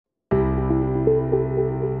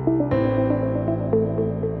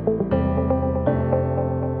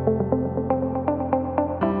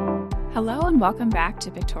welcome back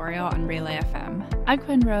to Pictorial on Relay FM. I'm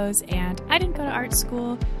Quinn Rose, and I didn't go to art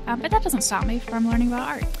school, but that doesn't stop me from learning about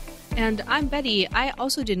art. And I'm Betty. I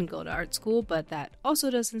also didn't go to art school, but that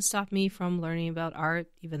also doesn't stop me from learning about art,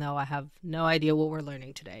 even though I have no idea what we're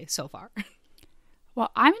learning today so far.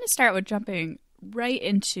 Well, I'm going to start with jumping right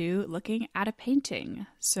into looking at a painting.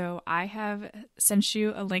 So I have sent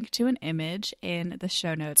you a link to an image in the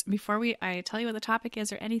show notes. Before I tell you what the topic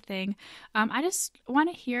is or anything, I just want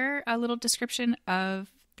to hear a little description of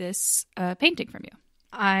this painting from you.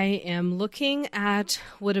 I am looking at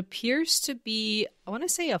what appears to be, I want to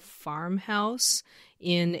say, a farmhouse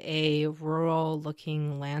in a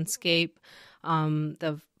rural-looking landscape.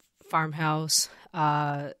 The farmhouse,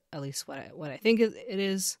 at least what I think it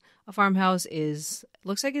is, a farmhouse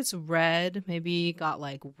looks like it's red, maybe got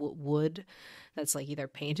like wood that's like either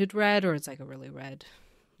painted red or it's like a really red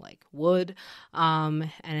like wood.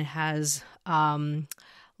 And it has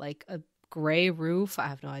like a gray roof. I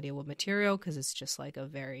have no idea what material because it's just like a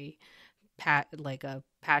very a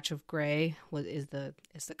patch of gray is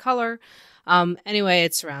the color. Anyway,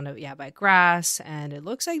 it's surrounded by grass, and it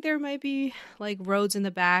looks like there might be like roads in the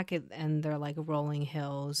back, and they're like rolling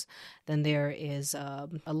hills. Then there is a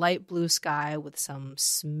light blue sky with some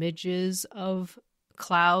smidges of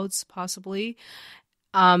clouds possibly.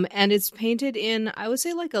 And it's painted in, I would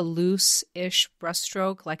say, like a loose-ish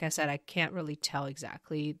brushstroke. Like I said, I can't really tell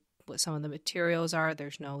exactly what some of the materials are.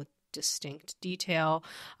 There's no distinct detail,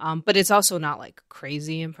 but it's also not like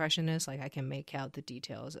crazy impressionist. Like I can make out the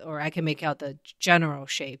details, or I can make out the general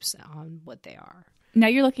shapes on what they are. Now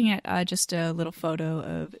you're looking at just a little photo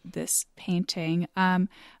of this painting,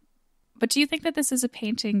 but do you think that this is a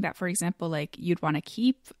painting that, for example, like you'd want to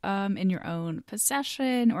keep in your own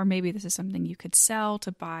possession, or maybe this is something you could sell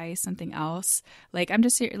to buy something else? Like I'm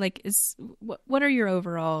just here, like what are your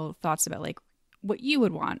overall thoughts about like what you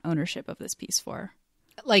would want ownership of this piece for?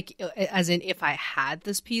 Like, as in, if I had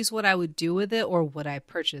this piece, what I would do with it, or would I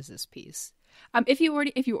purchase this piece? If you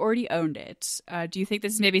already owned it, do you think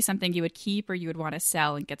this is maybe something you would keep, or you would want to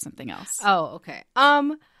sell and get something else? Oh, okay.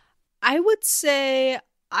 I would say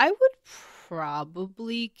I would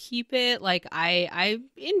probably keep it. Like, I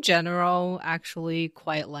in general actually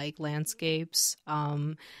quite like landscapes,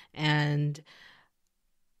 and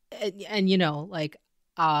you know, like,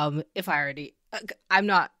 if I already. I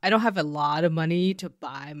don't have a lot of money to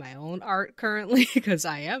buy my own art currently because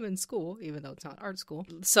I am in school, even though it's not art school.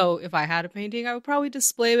 So if I had a painting, I would probably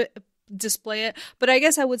display it. But I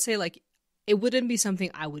guess I would say like it wouldn't be something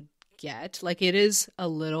I would get. Like it is a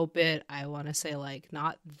little bit, I want to say like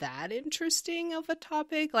not that interesting of a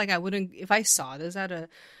topic. Like I wouldn't, if I saw this at a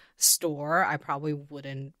store, I probably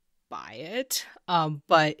wouldn't buy it.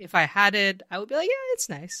 But if I had it, I would be like, yeah, it's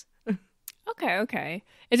nice. Okay.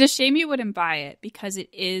 It's a shame you wouldn't buy it because it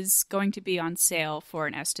is going to be on sale for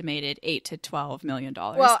an estimated $8 to $12 million.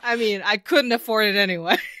 Well, I mean, I couldn't afford it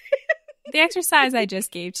anyway. The exercise I just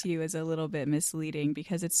gave to you is a little bit misleading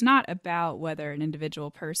because it's not about whether an individual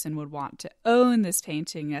person would want to own this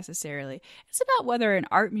painting necessarily. It's about whether an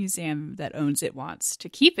art museum that owns it wants to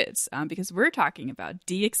keep it, because we're talking about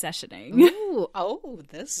deaccessioning. Ooh,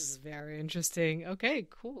 this is very interesting. Okay,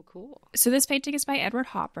 cool. So this painting is by Edward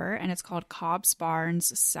Hopper, and it's called Cobb's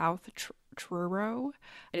Barnes South Truro.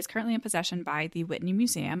 It is currently in possession by the Whitney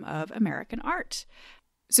Museum of American Art.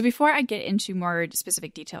 So before I get into more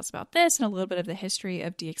specific details about this and a little bit of the history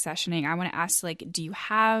of deaccessioning, I want to ask, like, do you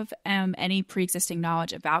have any pre-existing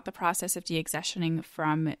knowledge about the process of deaccessioning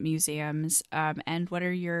from museums? And what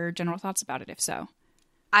are your general thoughts about it, if so?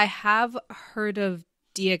 I have heard of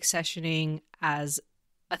deaccessioning as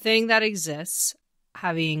a thing that exists,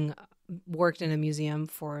 having worked in a museum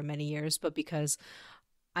for many years, but because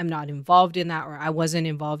I'm not involved in that, or I wasn't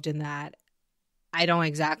involved in that, I don't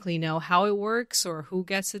exactly know how it works or who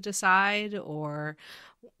gets to decide or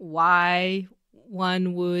why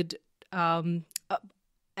one would. And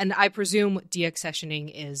I presume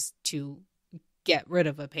deaccessioning is to get rid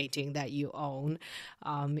of a painting that you own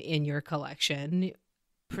in your collection,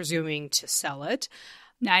 presuming to sell it.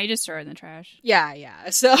 Now you just throw it in the trash. Yeah.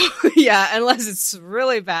 So, yeah, unless it's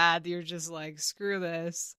really bad, you're just like, screw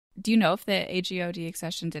this. Do you know if the AGO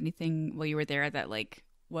deaccessioned anything while you were there that, like,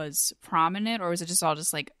 was prominent, or was it just all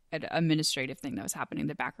just like an administrative thing that was happening in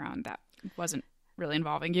the background that wasn't really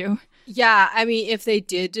involving you? Yeah, I mean, if they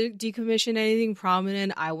did decommission anything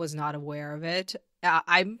prominent, I was not aware of it.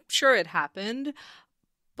 I'm sure it happened,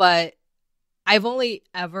 but I've only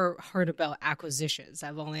ever heard about acquisitions.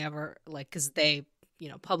 I've only ever, like, because they,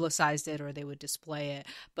 publicized it or they would display it.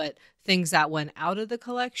 But things that went out of the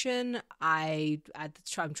collection, I'm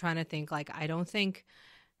trying to think, like, I don't think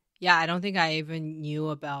Yeah, I don't think I even knew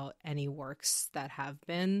about any works that have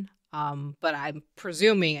been, but I'm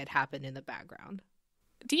presuming it happened in the background.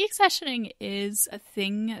 Deaccessioning is a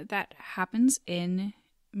thing that happens in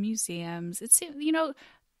museums. It's,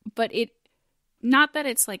 but it, not that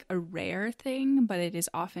it's like a rare thing, but it is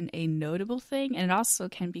often a notable thing, and it also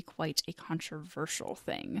can be quite a controversial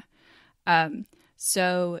thing.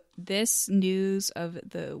 So this news of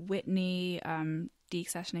the Whitney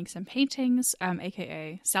deaccessioning some paintings,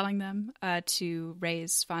 aka selling them to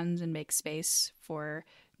raise funds and make space for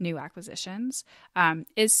new acquisitions,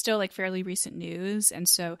 is still like fairly recent news. And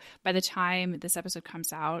so by the time this episode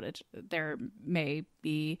comes out, there may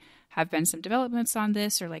have been some developments on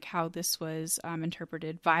this, or like how this was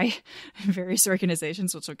interpreted by various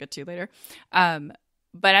organizations, which we'll get to later.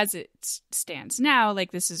 But as it stands now,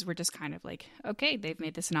 like we're just kind of like, okay, they've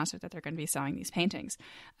made this announcement that they're going to be selling these paintings.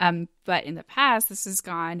 But in the past, this has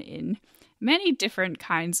gone in many different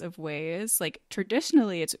kinds of ways. Like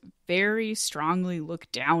traditionally, it's very strongly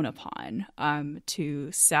looked down upon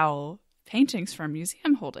to sell paintings from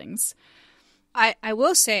museum holdings. I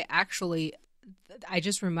will say, actually, I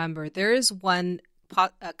just remember there is one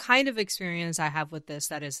a kind of experience I have with this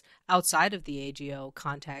that is outside of the AGO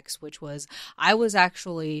context, which was I was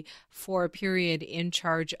actually for a period in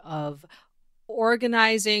charge of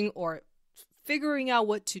organizing or figuring out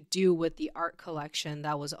what to do with the art collection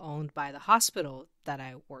that was owned by the hospital that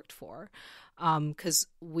I worked for. Because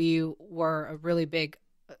we were a really big,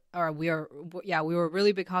 we were a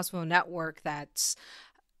really big hospital network that's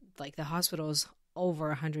like the hospital's over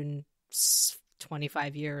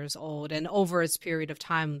 125 years old, and over its period of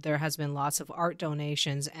time there has been lots of art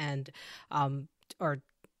donations and or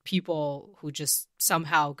people who just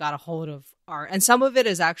somehow got a hold of art, and some of it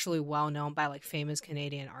is actually well known by like famous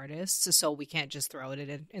Canadian artists, so we can't just throw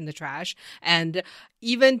it in the trash. And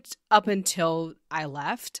even up until I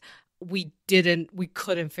left, we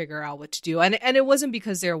couldn't figure out what to do, and it wasn't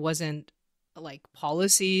because there wasn't like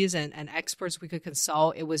policies and experts we could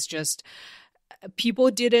consult. It was just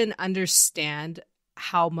people didn't understand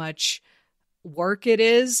how much work it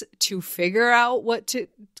is to figure out what to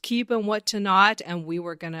keep and what to not. And we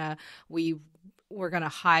were gonna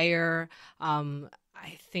hire,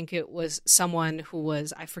 I think it was someone who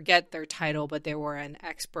was, I forget their title, but they were an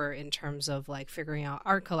expert in terms of like figuring out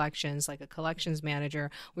art collections, like a collections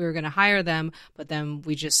manager. We were going to hire them, but then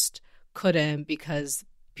we just couldn't because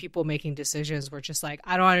people making decisions were just like,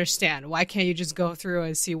 I don't understand. Why can't you just go through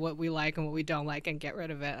and see what we like and what we don't like and get rid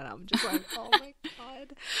of it? And I'm just like, oh my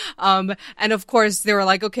God. And of course they were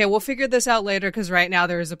like, okay, we'll figure this out later because right now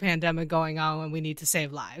there is a pandemic going on and we need to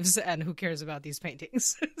save lives. And who cares about these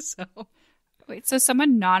paintings? So. Wait, so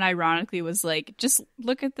someone non-ironically was like, just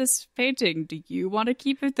look at this painting. Do you want to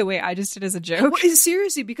keep it the way I just did as a joke? Well,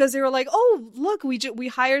 seriously, because they were like, oh, look, we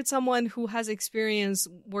hired someone who has experience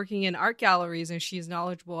working in art galleries and she's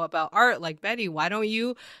knowledgeable about art, like Betty. Why don't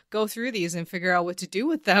you go through these and figure out what to do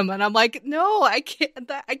with them? And I'm like, no, I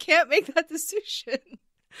can't make that decision.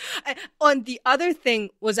 And the other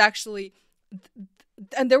thing was actually...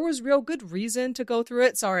 And there was real good reason to go through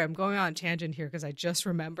it. Sorry, I'm going on a tangent here because I just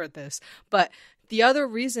remembered this. But the other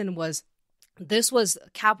reason was this was a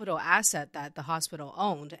capital asset that the hospital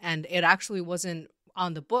owned. And it actually wasn't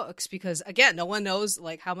on the books because, again, no one knows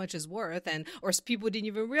like how much it's worth. Or people didn't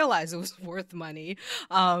even realize it was worth money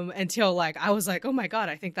until like I was like, oh, my God,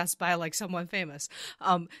 I think that's by like someone famous.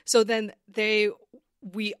 So then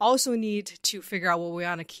we also need to figure out what we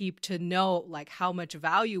want to keep to know like how much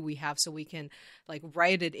value we have so we can like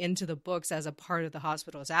write it into the books as a part of the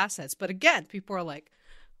hospital's assets. But again, people are like,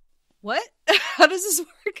 what? How does this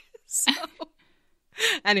work? So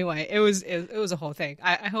anyway, it was a whole thing.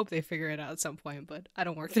 I hope they figure it out at some point, but I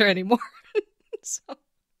don't work there anymore. So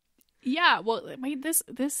yeah, well, I mean,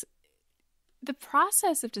 the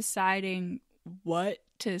process of deciding what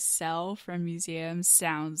to sell from museums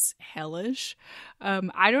sounds hellish.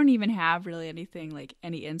 I don't even have really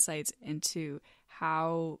any insights into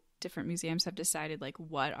how different museums have decided like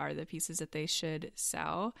what are the pieces that they should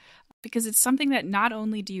sell, because it's something that not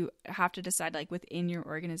only do you have to decide like within your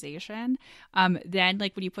organization, then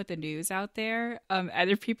like when you put the news out there,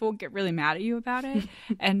 other people get really mad at you about it.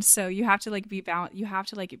 And so you have to like be you have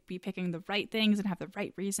to like be picking the right things and have the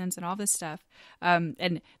right reasons and all this stuff.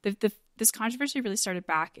 And this controversy really started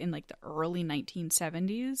back in like the early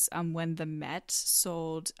 1970s when the Met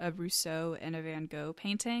sold a Rousseau and a Van Gogh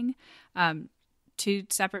painting. Two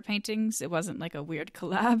separate paintings. It wasn't like a weird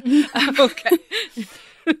collab. Okay.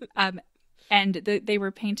 And they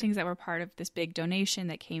were paintings that were part of this big donation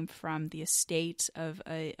that came from the estate of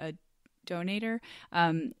a donator.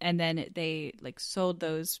 And then they like sold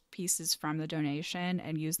those pieces from the donation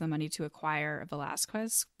and used the money to acquire a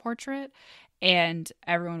Velázquez portrait. And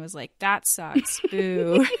everyone was like, that sucks,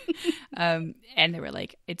 boo. And they were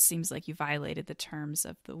like, it seems like you violated the terms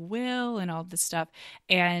of the will and all this stuff.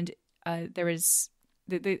 And there was,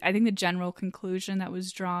 I think the general conclusion that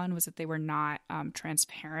was drawn was that they were not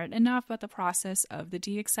transparent enough about the process of the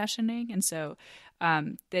deaccessioning. And so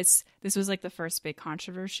this was like the first big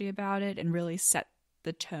controversy about it and really set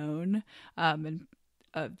the tone and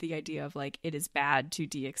of the idea of like, it is bad to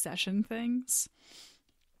deaccession things.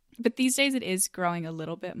 But these days it is growing a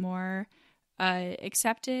little bit more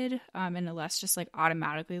accepted and less just like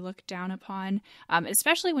automatically looked down upon,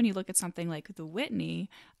 especially when you look at something like the Whitney,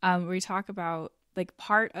 where we talk about like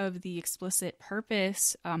part of the explicit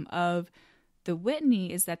purpose of the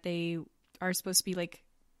Whitney is that they are supposed to be like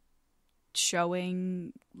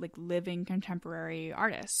showing like living contemporary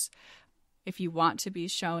artists. If you want to be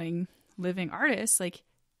showing living artists, like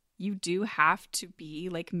you do have to be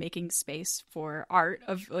like making space for art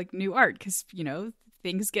of like new art because, you know,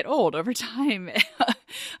 things get old over time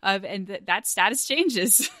and that status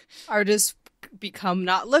changes. Artists become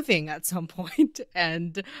not living at some point.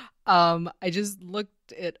 And I just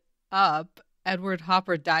looked it up. Edward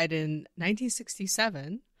Hopper died in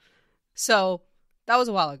 1967. So that was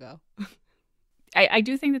a while ago. I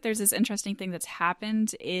do think that there's this interesting thing that's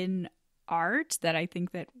happened in art that I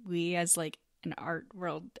think that we as like an art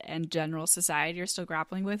world and general society are still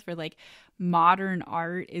grappling with, where like modern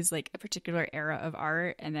art is like a particular era of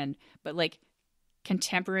art, and then but like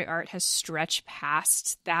contemporary art has stretched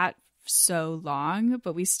past that so long,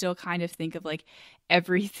 but we still kind of think of like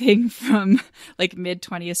everything from like mid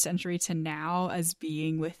 20th century to now as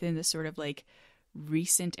being within the sort of like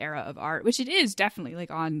recent era of art, which it is definitely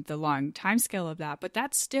like on the long time scale of that, but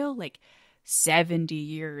that's still like 70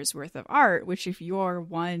 years worth of art, which if you're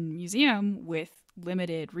one museum with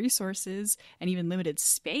limited resources and even limited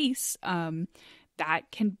space,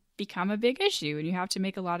 that can become a big issue, and you have to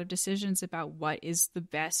make a lot of decisions about what is the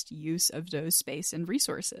best use of those space and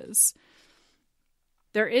resources.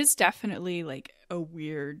 There is definitely like a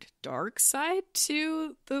weird dark side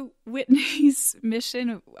to the Whitney's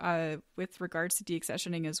mission with regards to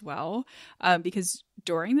deaccessioning as well, because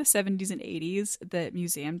during the 70s and 80s, the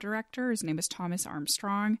museum director, his name is Thomas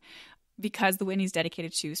Armstrong, because the Whitney's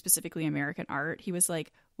dedicated to specifically American art, he was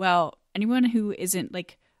like, well, anyone who isn't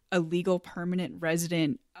like a legal permanent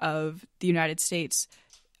resident of the United States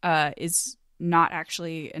is not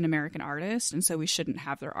actually an American artist, and so we shouldn't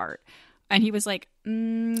have their art. And he was like, I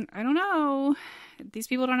don't know. These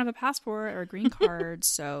people don't have a passport or a green card,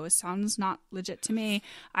 so it sounds not legit to me.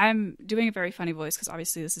 I'm doing a very funny voice because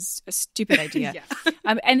obviously this is a stupid idea.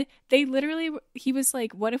 Yeah. And they literally, he was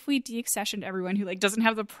like, what if we deaccessioned everyone who like doesn't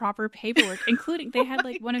have the proper paperwork, including they had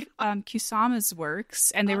like one of Kusama's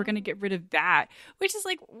works, and they were going to get rid of that, which is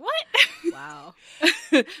like, what? Wow.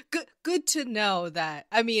 Good to know that.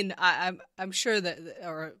 I mean, I'm sure that,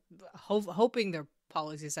 or hoping they're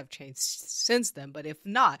policies have changed since then, but if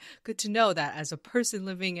not, good to know that as a person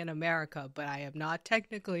living in America, but I am not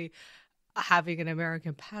technically having an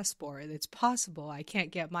American passport, it's possible I can't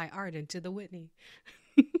get my art into the Whitney.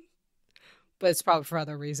 But it's probably for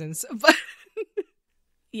other reasons. But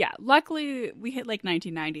yeah, luckily we hit like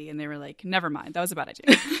 1990 and they were like, never mind, that was a bad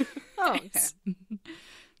idea. Oh,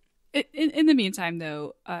 okay. In the meantime,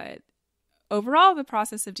 though, overall, the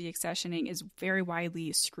process of deaccessioning is very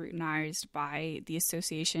widely scrutinized by the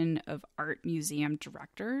Association of Art Museum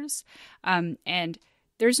Directors. And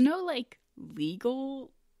there's no like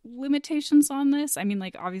legal limitations on this. I mean,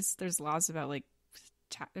 like obviously there's laws about like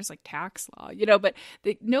there's like tax law, you know, but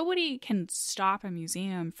nobody can stop a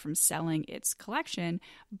museum from selling its collection.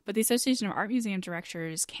 But the Association of Art Museum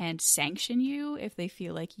Directors can sanction you if they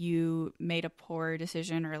feel like you made a poor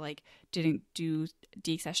decision or like didn't do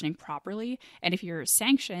deaccessioning properly. And if you're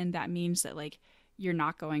sanctioned, that means that like you're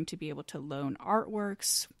not going to be able to loan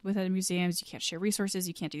artworks with other museums. You can't share resources.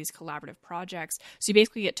 You can't do these collaborative projects. So you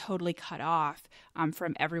basically get totally cut off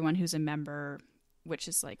from everyone who's a member, which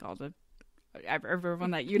is like all the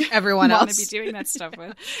everyone that you'd want to be doing that stuff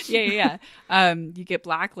with. Yeah. You get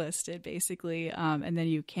blacklisted basically, and then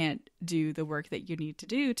you can't do the work that you need to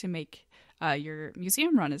do to make your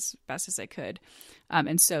museum run as best as it could.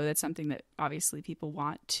 And so that's something that obviously people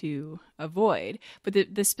want to avoid. But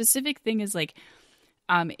the specific thing is like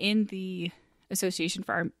in the Association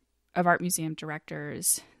of Art Museum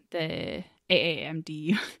Directors, the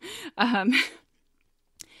AAMD,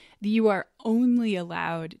 you are only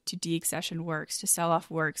allowed to deaccession works, to sell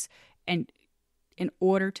off works, and in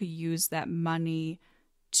order to use that money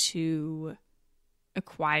to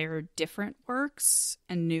acquire different works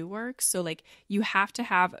and new works. So like you have to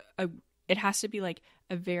have it has to be like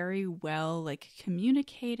a very well like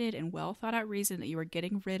communicated and well thought out reason that you are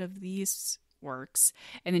getting rid of these works,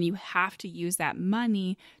 and then you have to use that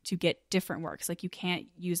money to get different works. Like you can't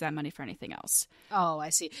use that money for anything else. Oh, I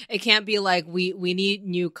see. It can't be like we need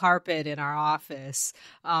new carpet in our office.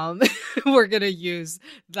 We're gonna use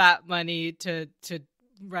that money to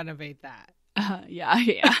renovate that.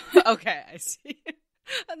 Yeah. Okay, I see.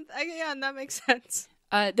 Yeah, and that makes sense.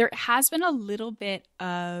 There has been a little bit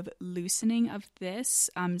of loosening of this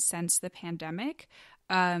since the pandemic,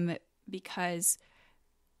 because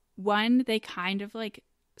one, they kind of like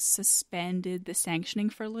suspended the sanctioning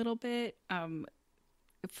for a little bit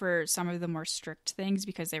for some of the more strict things,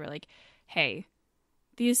 because they were like, hey,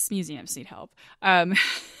 these museums need help.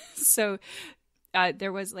 So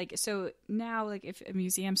there was like, so now like if a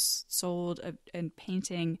museum sold a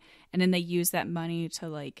painting and then they use that money to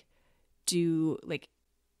like do like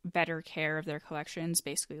better care of their collections,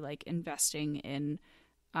 basically like investing in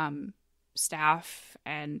staff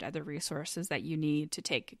and other resources that you need to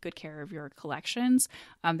take good care of your collections,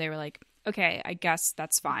 they were like, okay, I guess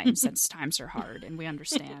that's fine since times are hard and we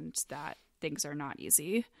understand that things are not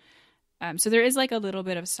easy. So there is like a little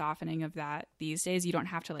bit of softening of that these days. You don't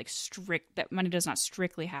have to like that money does not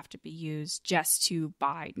strictly have to be used just to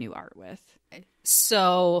buy new art with.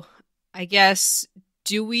 So I guess,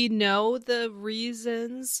 do we know the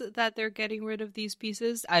reasons that they're getting rid of these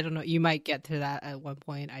pieces? I don't know. You might get to that at one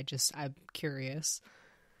point. I'm curious.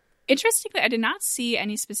 Interestingly, I did not see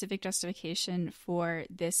any specific justification for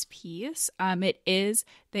this piece.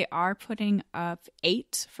 They are putting up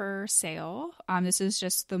 8 for sale. This is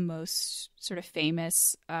just the most sort of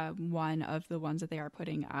famous one of the ones that they are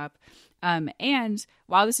putting up. And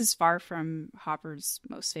while this is far from Hopper's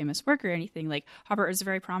most famous work or anything, like Hopper is a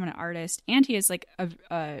very prominent artist, and he is like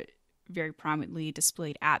a very prominently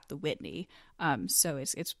displayed at the Whitney. So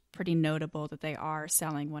it's pretty notable that they are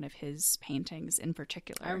selling one of his paintings in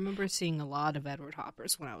particular. I remember seeing a lot of Edward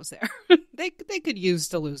Hoppers when I was there. They could use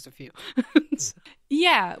to lose a few.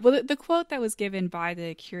 Yeah. Well, the quote that was given by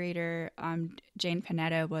the curator, Jane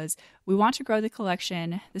Panetta, was, "We want to grow the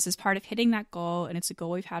collection. This is part of hitting that goal, and it's a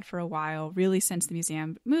goal we've had for a while, really since the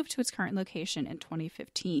museum moved to its current location in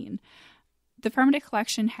 2015. The permanent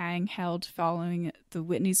collection held following the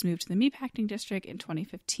Whitney's move to the Meatpacking District in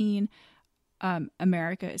 2015.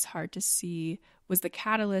 America is Hard to See was the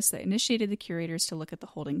catalyst that initiated the curators to look at the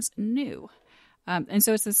holdings anew." And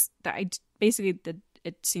so it's this,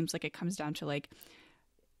 it seems like it comes down to like,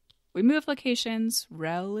 we moved locations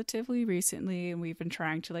relatively recently, and we've been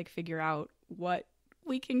trying to like figure out what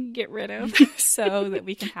we can get rid of so that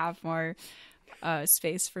we can have more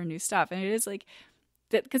space for new stuff. And it is like,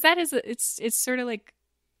 because that is, it's sort of like,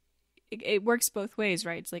 it works both ways,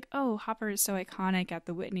 right? It's like, oh, Hopper is so iconic at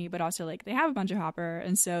the Whitney, but also like they have a bunch of Hopper,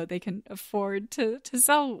 and so they can afford to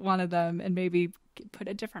sell one of them and maybe put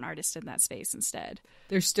a different artist in that space instead.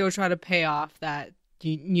 They're still trying to pay off that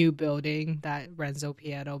new building, that Renzo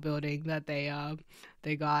Piano building that they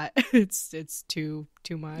got. It's too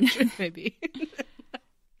much, maybe.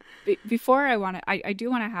 Before I do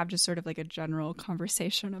want to have just sort of like a general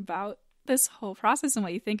conversation about this whole process and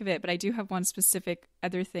what you think of it, but I do have one specific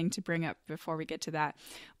other thing to bring up before we get to that,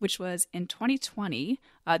 which was in 2020,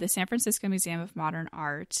 the San Francisco Museum of Modern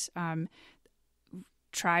Art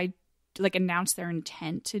announced their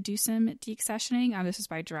intent to do some deaccessioning. This is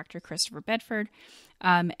by director Christopher Bedford,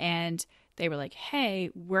 and they were like,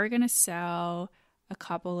 hey, we're going to sell a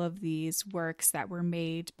couple of these works that were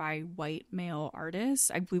made by white male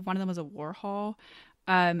artists. I believe one of them was a Warhol.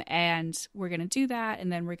 And we're going to do that.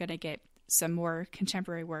 And then we're going to get some more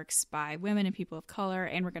contemporary works by women and people of color.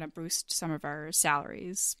 And we're going to boost some of our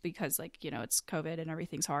salaries because, like, you know, it's COVID and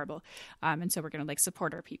everything's horrible. And so we're going to like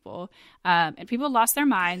support our people. And people lost their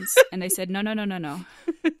minds and they said, no.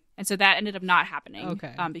 And so that ended up not happening.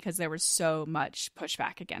 Okay. Because there was so much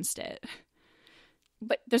pushback against it.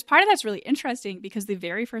 But there's part of that's really interesting because the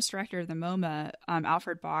very first director of the MoMA,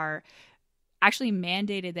 Alfred Barr, actually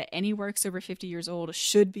mandated that any works over 50 years old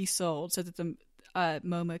should be sold so that the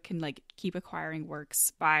MoMA can like keep acquiring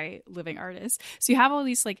works by living artists. So you have all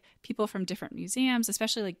these like people from different museums,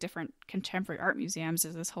 especially like different contemporary art museums.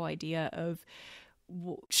 There's this whole idea of,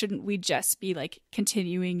 shouldn't we just be like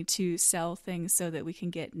continuing to sell things so that we can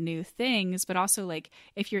get new things? But also like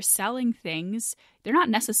if you're selling things, they're not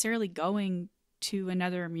necessarily going to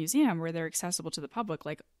another museum where they're accessible to the public.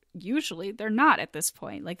 Like usually they're not at this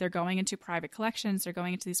point. Like they're going into private collections. They're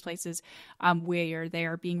going into these places where they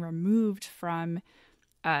are being removed from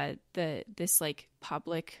this like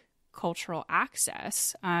public cultural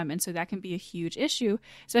access. And so that can be a huge issue,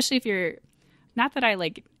 especially if you're, not that I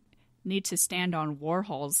like need to stand on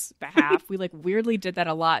Warhol's behalf. We like weirdly did that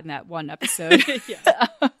a lot in that one episode.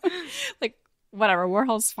 Like, whatever,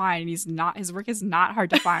 Warhol's fine. He's not, his work is not hard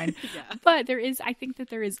to find. But I think that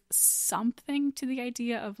there is something to the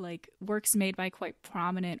idea of like works made by quite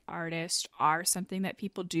prominent artists are something that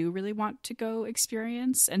people do really want to go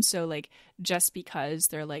experience. And so like, just because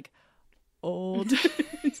they're like old,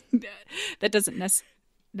 that doesn't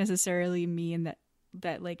necessarily mean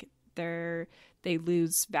that like they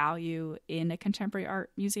lose value in a contemporary art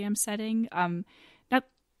museum setting. Not,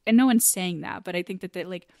 and no one's saying that, but I think that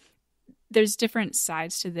like, there's different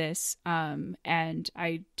sides to this. And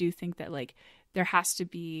I do think that like there has to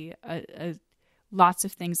be lots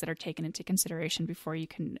of things that are taken into consideration before you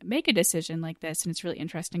can make a decision like this. And it's really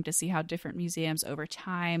interesting to see how different museums over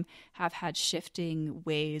time have had shifting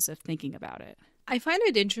ways of thinking about it. I find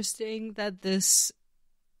it interesting that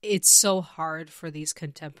it's so hard for these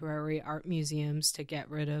contemporary art museums to get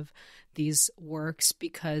rid of these works,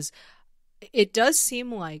 because it does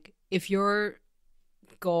seem like if your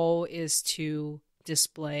goal is to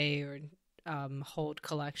display or hold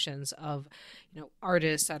collections of,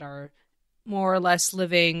 artists that are more or less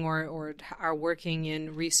living or are working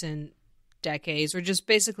in recent decades, or just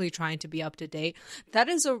basically trying to be up to date, I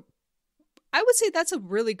would say that's a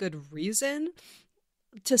really good reason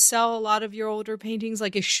to sell a lot of your older paintings.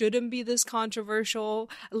 Like, it shouldn't be this controversial.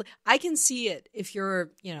 I can see it if you're,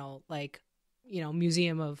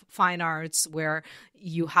 Museum of Fine Arts, where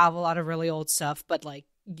you have a lot of really old stuff, but like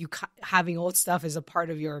having old stuff is a part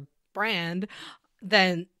of your brand,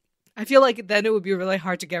 then I feel like then it would be really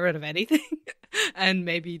hard to get rid of anything. And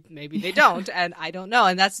maybe they don't, and I don't know.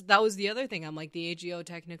 And that was the other thing. I'm like, the AGO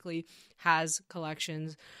technically has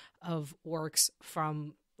collections of works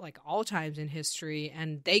from like all times in history,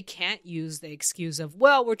 and they can't use the excuse of,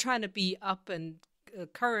 well, we're trying to be up and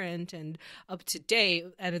current and up to date.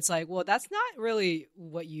 And it's like, well, that's not really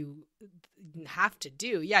what you have to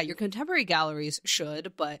do. Yeah, your contemporary galleries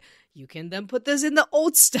should, but you can then put this in the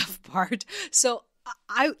old stuff part. So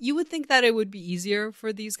you would think that it would be easier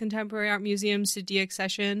for these contemporary art museums to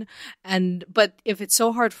deaccession, but if it's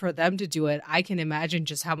so hard for them to do it, I can imagine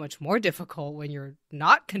just how much more difficult when you're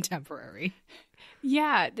not contemporary.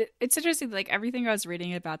 Yeah, it's interesting. Like, everything I was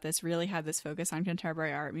reading about this really had this focus on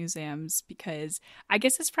contemporary art museums, because I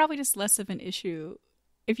guess it's probably just less of an issue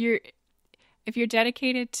if you're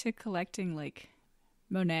dedicated to collecting like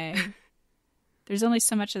Monet. There's only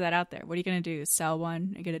so much of that out there. What are you going to do? Sell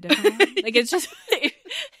one and get a different one? Like, it's just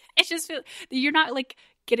you're not like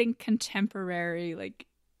getting contemporary like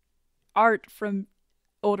art from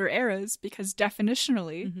older eras, because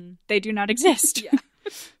definitionally they do not exist. Yeah.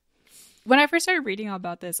 When I first started reading all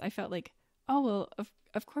about this, I felt like, oh, well,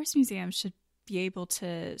 of course museums should be able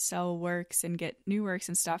to sell works and get new works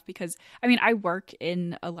and stuff, because, I mean, I work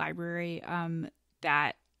in a library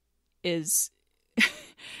that is,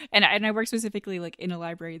 and I work specifically like in a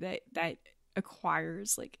library that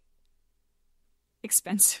acquires like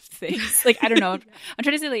expensive things. Like, I don't know. I'm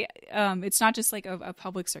trying to say, like, it's not just like a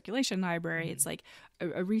public circulation library. It's like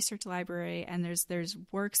a research library, and there's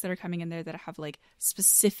works that are coming in there that have like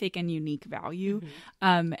specific and unique value.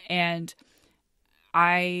 And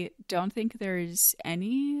I don't think there's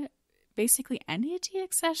basically any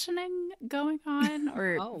deaccessioning going on,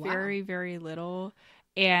 or very, very little.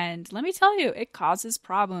 And let me tell you, it causes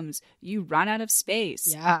problems. You run out of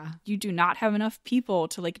space. Yeah. You do not have enough people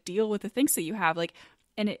to like deal with the things that you have. Like,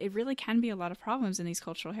 and it really can be a lot of problems in these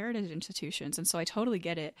cultural heritage institutions. And so I totally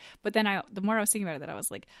get it. But then the more I was thinking about it, that I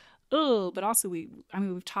was like, oh, but also we've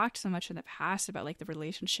talked so much in the past about like the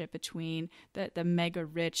relationship between the mega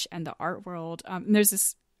rich and the art world. And there's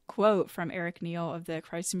this quote from Eric Neal of the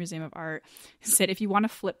Chrysler Museum of Art, said, if you want to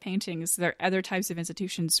flip paintings, there are other types of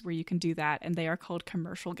institutions where you can do that, and they are called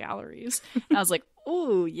commercial galleries. And I was like,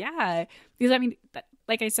 oh yeah, because I mean,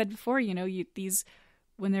 like I said before, these,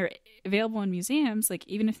 when they're available in museums, like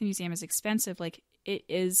even if the museum is expensive, like it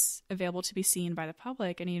is available to be seen by the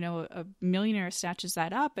public, and a millionaire snatches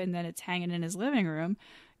that up and then it's hanging in his living room.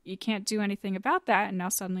 You can't do anything about that, and now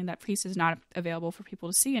suddenly that piece is not available for people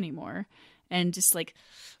to see anymore. And just like,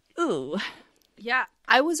 ooh. Yeah,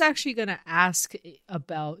 I was actually going to ask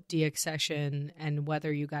about deaccession and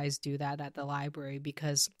whether you guys do that at the library,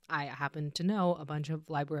 because I happen to know a bunch of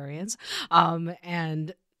librarians.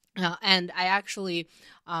 And I actually,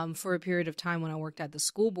 for a period of time when I worked at the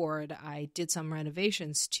school board, I did some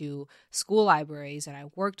renovations to school libraries, and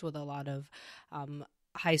I worked with a lot of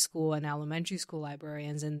high school and elementary school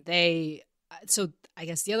librarians. And so I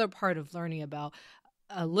guess the other part of learning about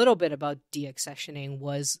a little bit about deaccessioning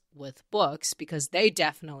was with books, because they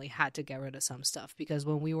definitely had to get rid of some stuff, because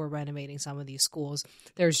when we were renovating some of these schools,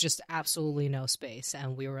 there's just absolutely no space.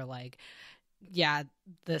 And we were like, yeah,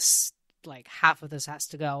 this, like, half of this has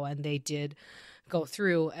to go. And they did go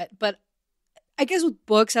through. But I guess with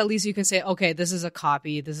books, at least you can say, okay, this is a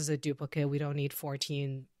copy, this is a duplicate. We don't need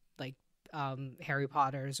 14 like Harry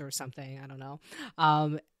Potters or something. I don't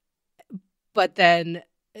know. But then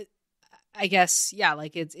I guess, yeah,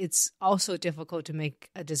 like it's also difficult to make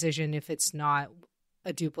a decision if it's not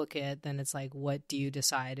a duplicate. Then it's like, what do you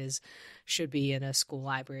decide should be in a school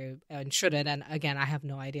library and shouldn't? And again, I have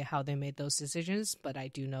no idea how they made those decisions, but I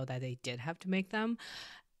do know that they did have to make them.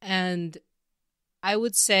 And I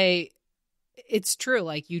would say it's true.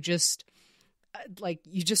 Like you just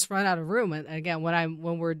run out of room. And again,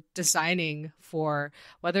 when we're designing for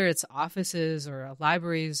whether it's offices or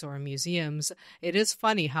libraries or museums, it is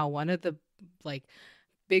funny how one of the like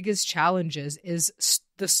biggest challenges is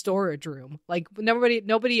the storage room. Like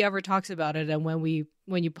nobody ever talks about it. And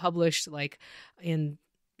when you publish like in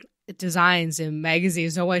designs in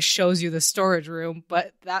magazines, no one shows you the storage room,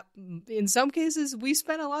 but that in some cases we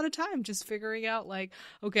spent a lot of time just figuring out like,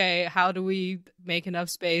 okay, how do we make enough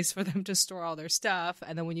space for them to store all their stuff?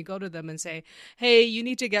 And then when you go to them and say, hey, you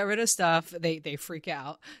need to get rid of stuff, they freak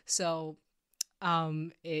out. So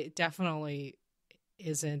it definitely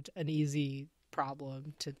isn't an easy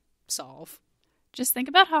problem to solve. Just think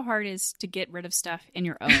about how hard it is to get rid of stuff in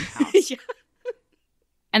your own house. Yeah.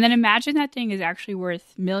 And then imagine that thing is actually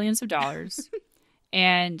worth millions of dollars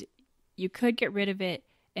and you could get rid of it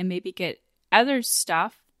and maybe get other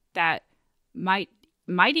stuff that might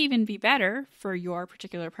even be better for your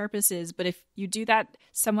particular purposes. But if you do that,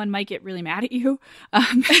 someone might get really mad at you.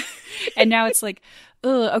 And now it's like,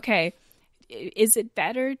 oh, okay, is it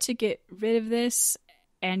better to get rid of this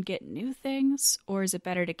and get new things? Or is it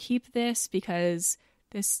better to keep this because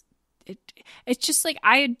it's just like,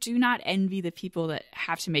 I do not envy the people that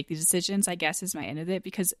have to make these decisions, I guess is my end of it.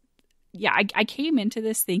 Because yeah, I came into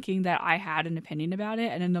this thinking that I had an opinion about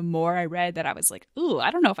it. And then the more I read that, I was like, ooh,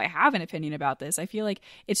 I don't know if I have an opinion about this. I feel like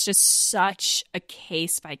it's just such a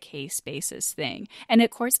case by case basis thing. And of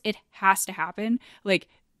course it has to happen. Like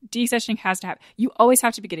deaccessioning has to happen. You always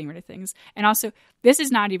have to be getting rid of things. And also, this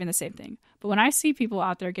is not even the same thing. But when I see people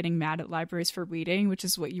out there getting mad at libraries for weeding, which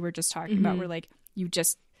is what you were just talking about, where like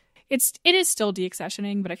it is still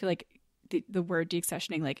deaccessioning, but I feel like the word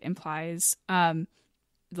deaccessioning like implies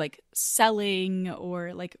like selling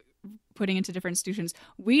or like putting into different institutions.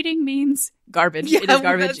 Weeding means garbage. Yeah, it is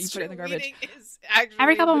garbage. You put true. it in the garbage. Weeding is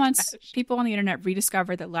Every couple of months, trash. people on the internet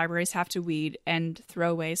rediscover that libraries have to weed and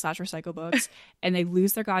throw away / recycle books, and they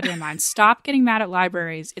lose their goddamn minds. Stop getting mad at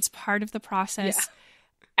libraries. It's part of the process. Yeah.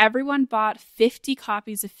 Everyone bought 50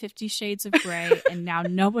 copies of 50 Shades of Grey, and now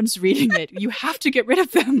no one's reading it. You have to get rid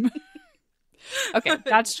of them. Okay,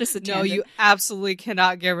 that's just a tangent. No, you absolutely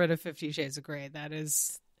cannot get rid of 50 Shades of Grey. That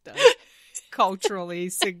is culturally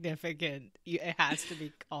significant. It has to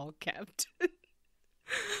be all kept.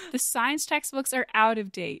 The science textbooks are out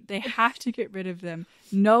of date. They have to get rid of them.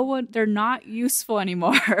 They're not useful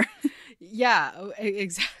anymore. Yeah,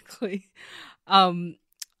 exactly.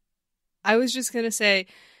 I was just going to say,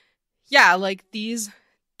 yeah, like these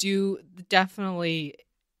do definitely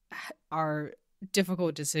are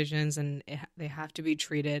difficult decisions and they have to be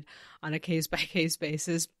treated on a case-by-case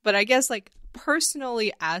basis. But I guess like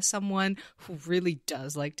personally, as someone who really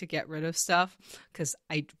does like to get rid of stuff, because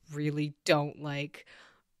I really don't like,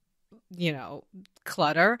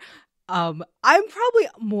 clutter, I'm probably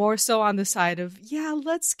more so on the side of, yeah,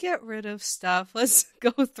 let's get rid of stuff. Let's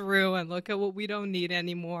go through and look at what we don't need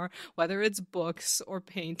anymore, whether it's books or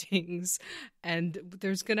paintings. And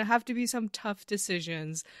there's going to have to be some tough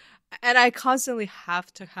decisions. And I constantly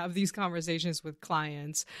have to have these conversations with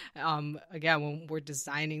clients, again, when we're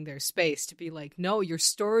designing their space, to be like, no, your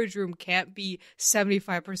storage room can't be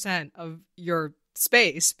 75% of your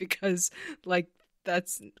space because, like,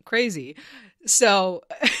 that's crazy. So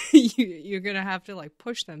you're going to have to, like,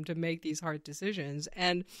 push them to make these hard decisions.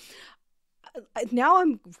 And now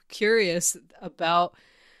I'm curious about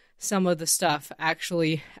some of the stuff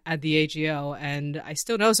actually at the AGO, and I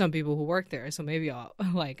still know some people who work there, so maybe I'll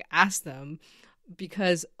like ask them,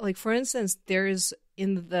 because like for instance, there's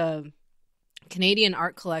in the Canadian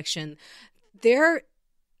art collection, there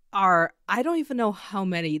are, I don't even know how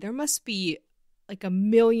many, there must be like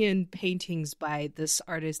 1 million paintings by this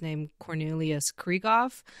artist named Cornelius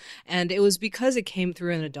Krieghoff, and it was because it came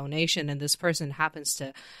through in a donation, and this person happens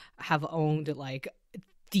to have owned like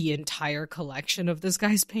the entire collection of this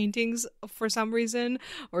guy's paintings for some reason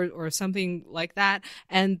or something like that.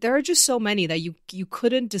 And there are just so many that you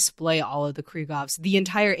couldn't display all of the Krieghoffs. The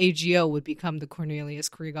entire AGO would become the Cornelius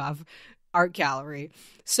Krieghoff art gallery.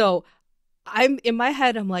 So I'm in my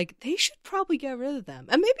head, I'm like, they should probably get rid of them.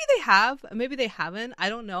 And maybe they have, maybe they haven't. I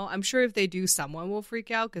don't know. I'm sure if they do, someone will freak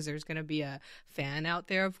out because there's going to be a fan out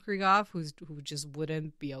there of Krieghoff who just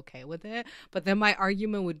wouldn't be okay with it. But then my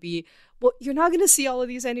argument would be, well, you're not going to see all of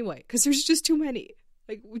these anyway because there's just too many.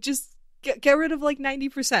 Like, we just get rid of like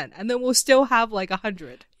 90% and then we'll still have like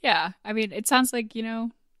 100. Yeah. I mean, it sounds like,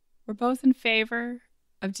 we're both in favor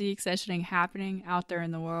of deaccessioning happening out there in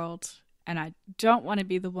the world. And I don't want to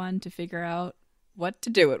be the one to figure out what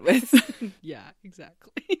to do it with. Yeah,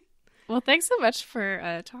 exactly. Well, thanks so much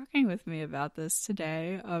for talking with me about this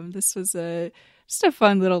today. This was just a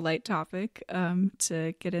fun little light topic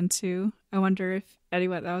to get into. I wonder if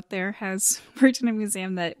anyone out there has worked in a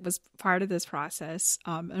museum that was part of this process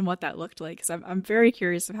and what that looked like. Because I'm very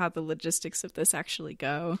curious of how the logistics of this actually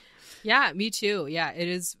go. Yeah, me too. Yeah, it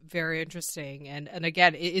is very interesting. And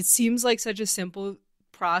again, it seems like such a simple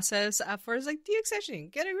process at first, like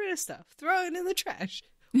deaccessioning, getting rid of stuff, throwing it in the trash.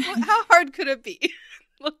 How hard could it be?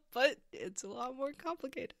 But it's a lot more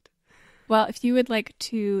complicated. Well, if you would like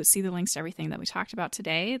to see the links to everything that we talked about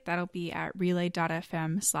today, that'll be at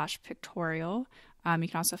relay.fm/pictorial. You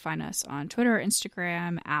can also find us on Twitter or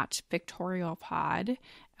Instagram at pictorialpod.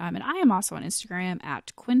 And I am also on Instagram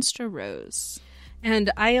at QuinstraRose.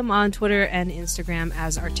 And I am on Twitter and Instagram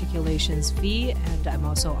as ArticulationsV, and I'm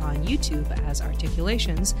also on YouTube as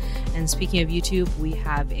Articulations. And speaking of YouTube, we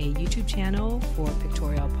have a YouTube channel for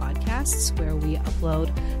Pictorial Podcasts where we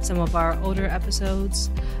upload some of our older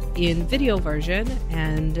episodes in video version.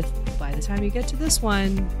 And by the time you get to this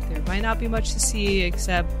one, there might not be much to see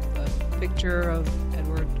except a picture of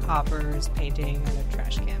Edward Hopper's painting and a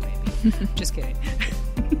trash can, maybe. Just kidding.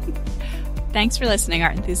 Thanks for listening,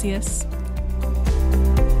 art enthusiasts.